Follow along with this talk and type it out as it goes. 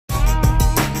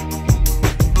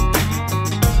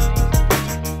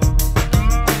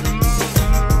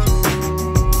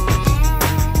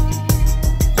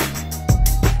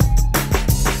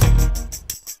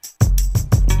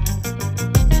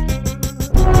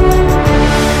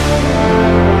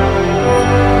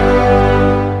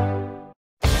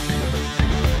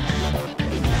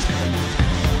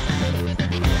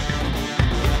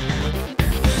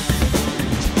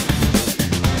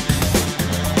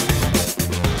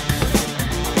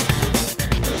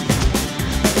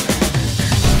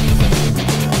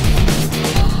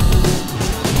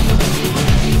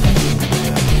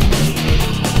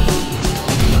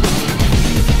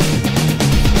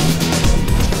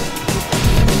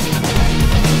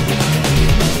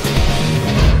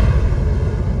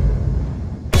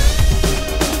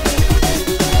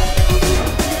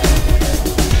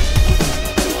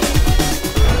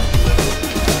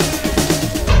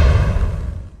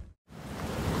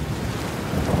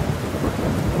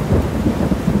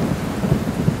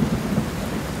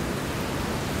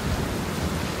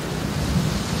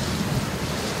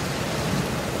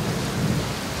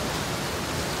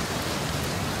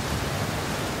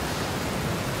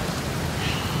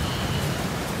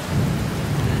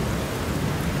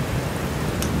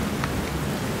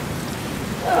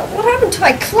happened to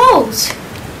my clothes?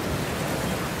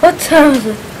 What's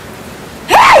happening?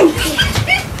 Hey!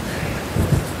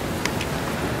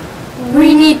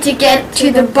 We need to get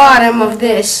to the bottom of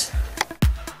this.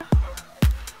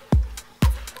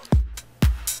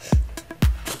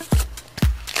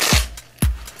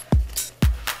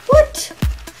 What?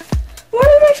 Where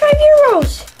are my 5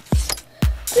 euros?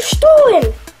 They're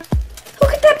stolen. Who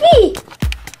could that be?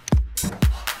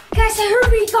 Guys, I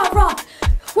heard we got robbed.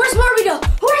 Where's Marvito?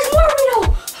 Where's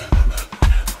Marvito?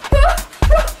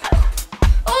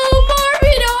 Oh,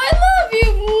 Marvito, I love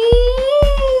you.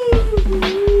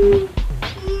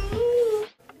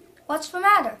 What's the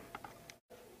matter?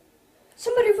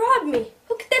 Somebody robbed me.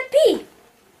 Who could that be?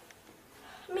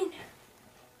 I mean...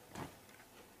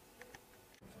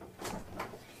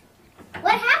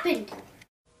 What happened?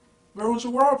 There was a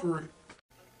robbery.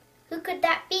 Who could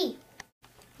that be?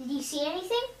 Did you see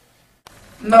anything?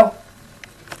 No.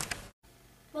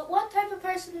 But what type of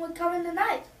person would come in the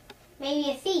night? Maybe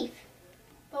a thief.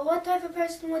 But what type of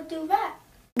person would do that?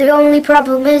 The only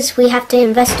problem is we have to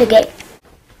investigate.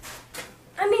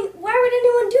 I mean, why would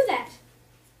anyone do that?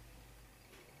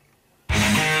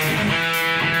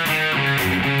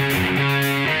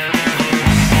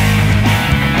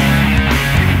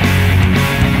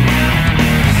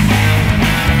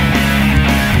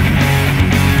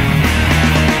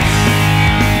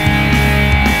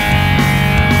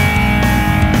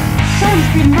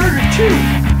 Someone's been murdered too.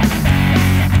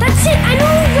 That's it! I know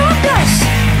who robbed us!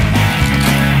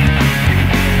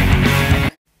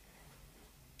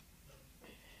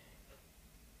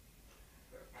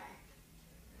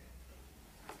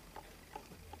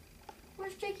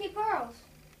 Where's J.K. Burrows?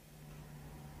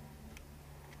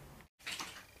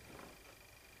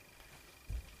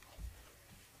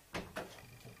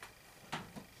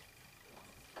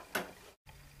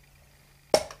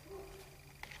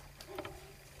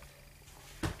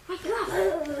 Wake up!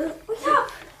 Wake up!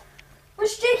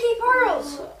 Where's J.K.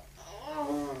 Burrows?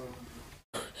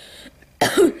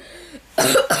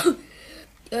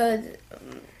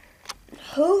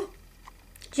 Who?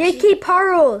 J.K.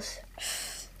 Parles.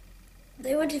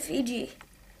 They went to Fiji.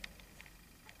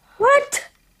 What?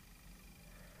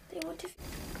 They went to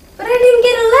But I didn't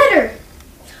get a letter!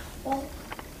 Well,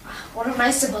 what am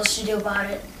I supposed to do about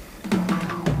it?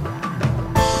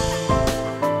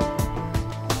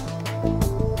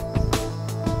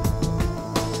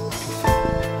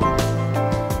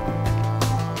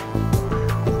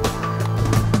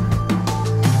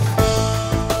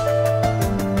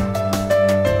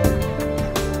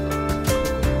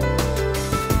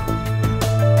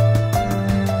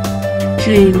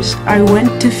 James, I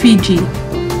went to Fiji.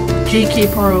 J.K.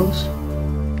 Burrows.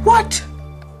 What?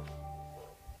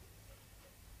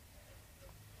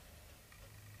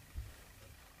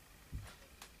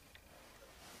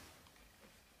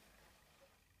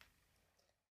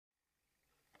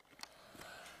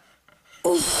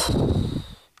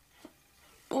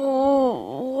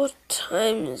 Oh, what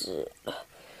time is it?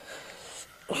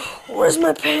 Where's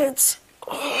my pants?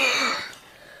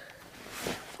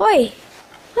 Oi!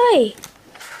 Oi!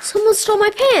 Someone stole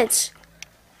my pants!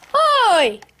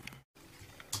 Oi!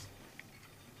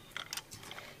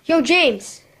 Yo,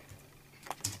 James!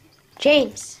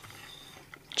 James!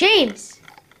 James!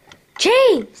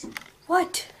 James!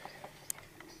 What?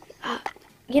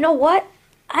 You know what?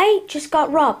 I just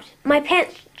got robbed. My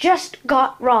pants just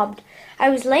got robbed. I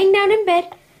was laying down in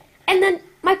bed, and then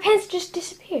my pants just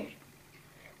disappeared.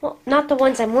 Well, not the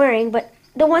ones I'm wearing, but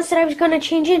the ones that I was going to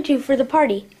change into for the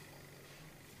party.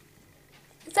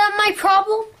 Is that my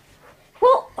problem?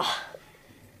 Well,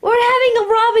 we're having a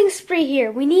robbing spree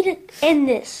here. We need to end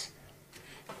this.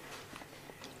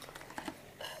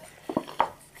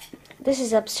 This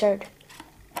is absurd.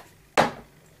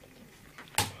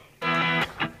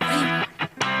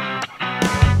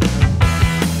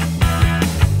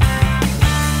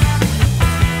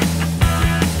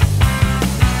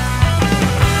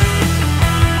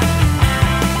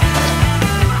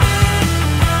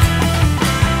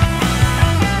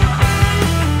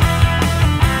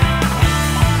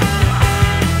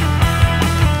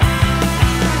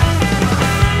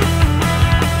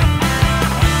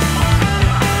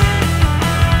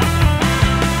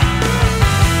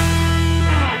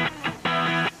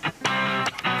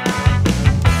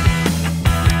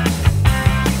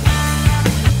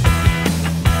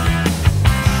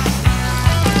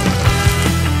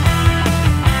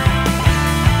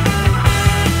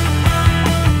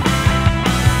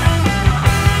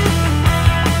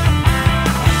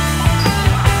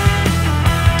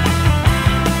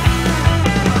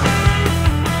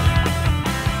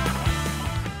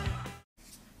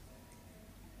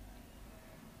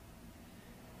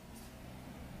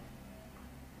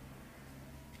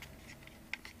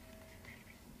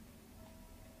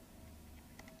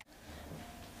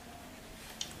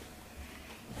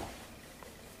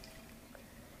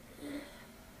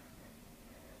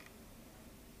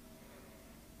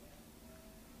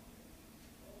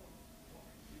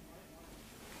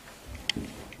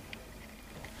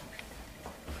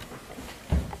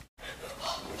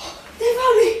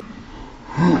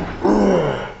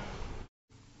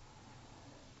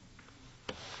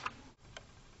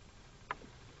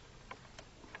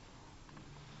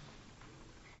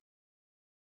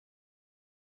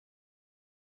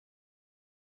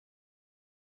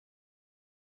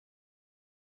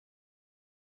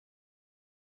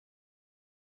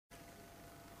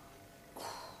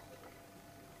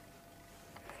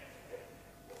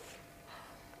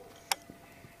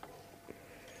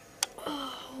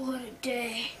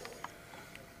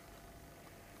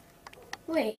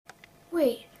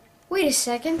 Wait a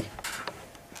second.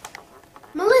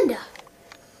 Melinda.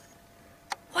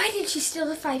 Why did she steal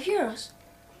the €5?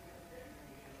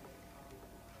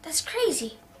 That's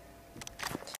crazy.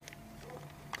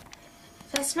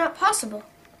 That's not possible.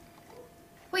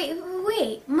 Wait,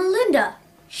 Melinda.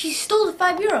 She stole the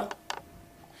 €5.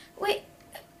 Wait,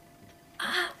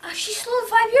 she stole the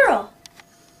 €5.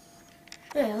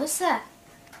 Wait, what's that?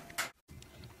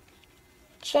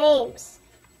 James,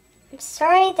 I'm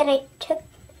sorry that I took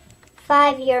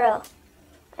 €5.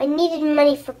 I needed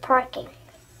money for parking.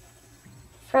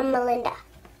 From Melinda.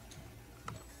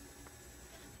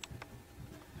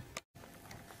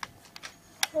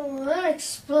 Oh, that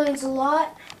explains a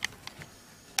lot.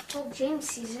 Hope James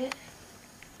sees it.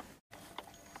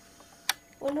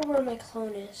 Wonder where my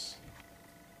clone is.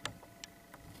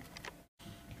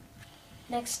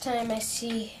 Next time I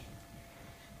see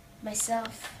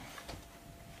myself,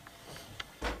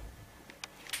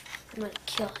 I'm gonna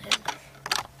kill him.